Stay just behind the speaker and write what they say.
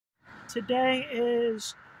Today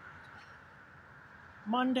is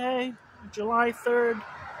Monday, July 3rd,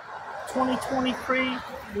 2023.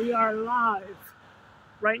 We are live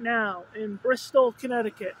right now in Bristol,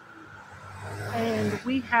 Connecticut. And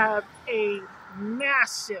we have a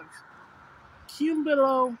massive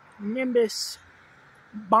Cumulonimbus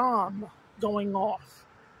bomb going off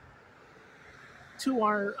to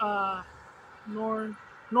our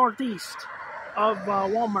northeast of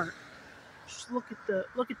Walmart. Just look at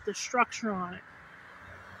the structure on it.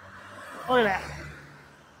 Look at that.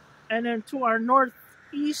 And then to our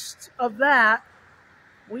northeast of that,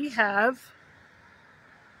 we have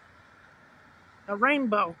a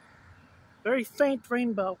rainbow. Very faint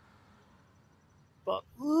rainbow. But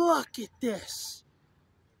look at this.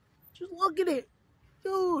 Just look at it.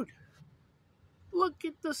 Dude. Look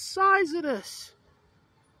at the size of this.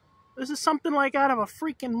 This is something like out of a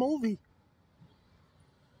freaking movie.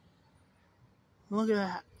 Look at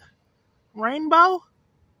that. Rainbow.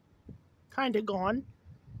 Kind of gone.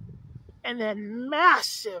 And then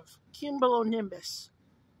massive Cumulonimbus.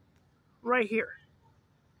 Right here.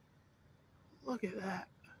 Look at that.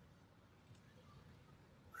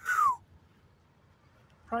 Whew.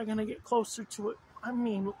 Probably going to get closer to it. I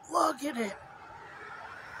mean, look at it.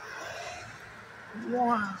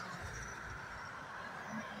 Wow.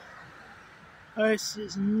 This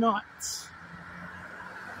is nuts.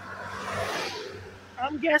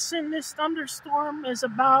 I'm guessing this thunderstorm is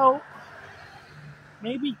about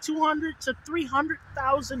maybe 200 to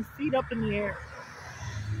 300,000 feet up in the air.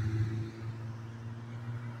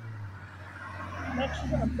 I'm actually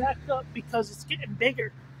going to back up because it's getting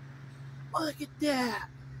bigger. Look at that.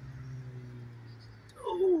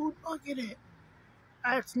 Dude, look at it.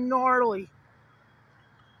 That's gnarly.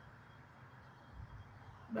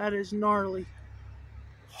 That is gnarly.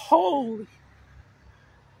 Holy.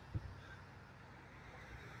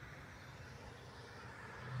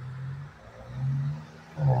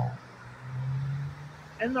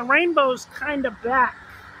 And the rainbow's kind of back.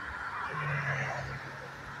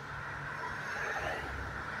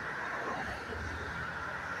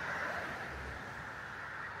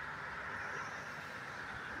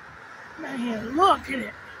 Man, look at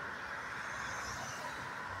it.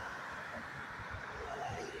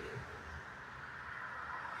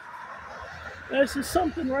 This is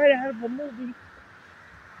something right out of a movie.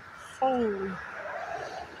 Holy.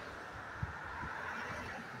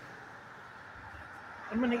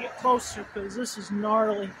 I'm going to get closer because this is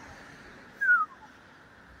gnarly.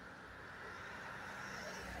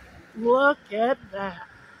 Look at that.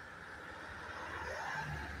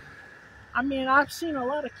 I mean, I've seen a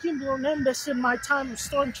lot of Cumulonimbus in my time of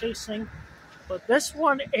storm chasing, but this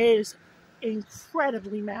one is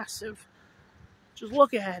incredibly massive. Just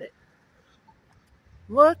look at it.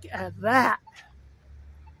 Look at that.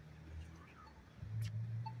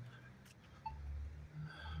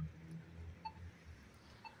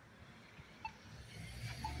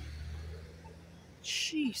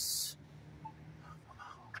 Jeez.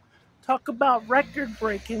 Talk about record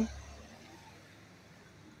breaking.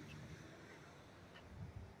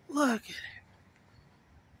 Look at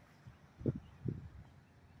it.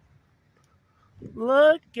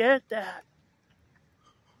 Look at that.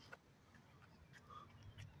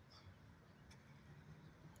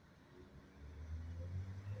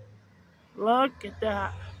 Look at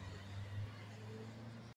that.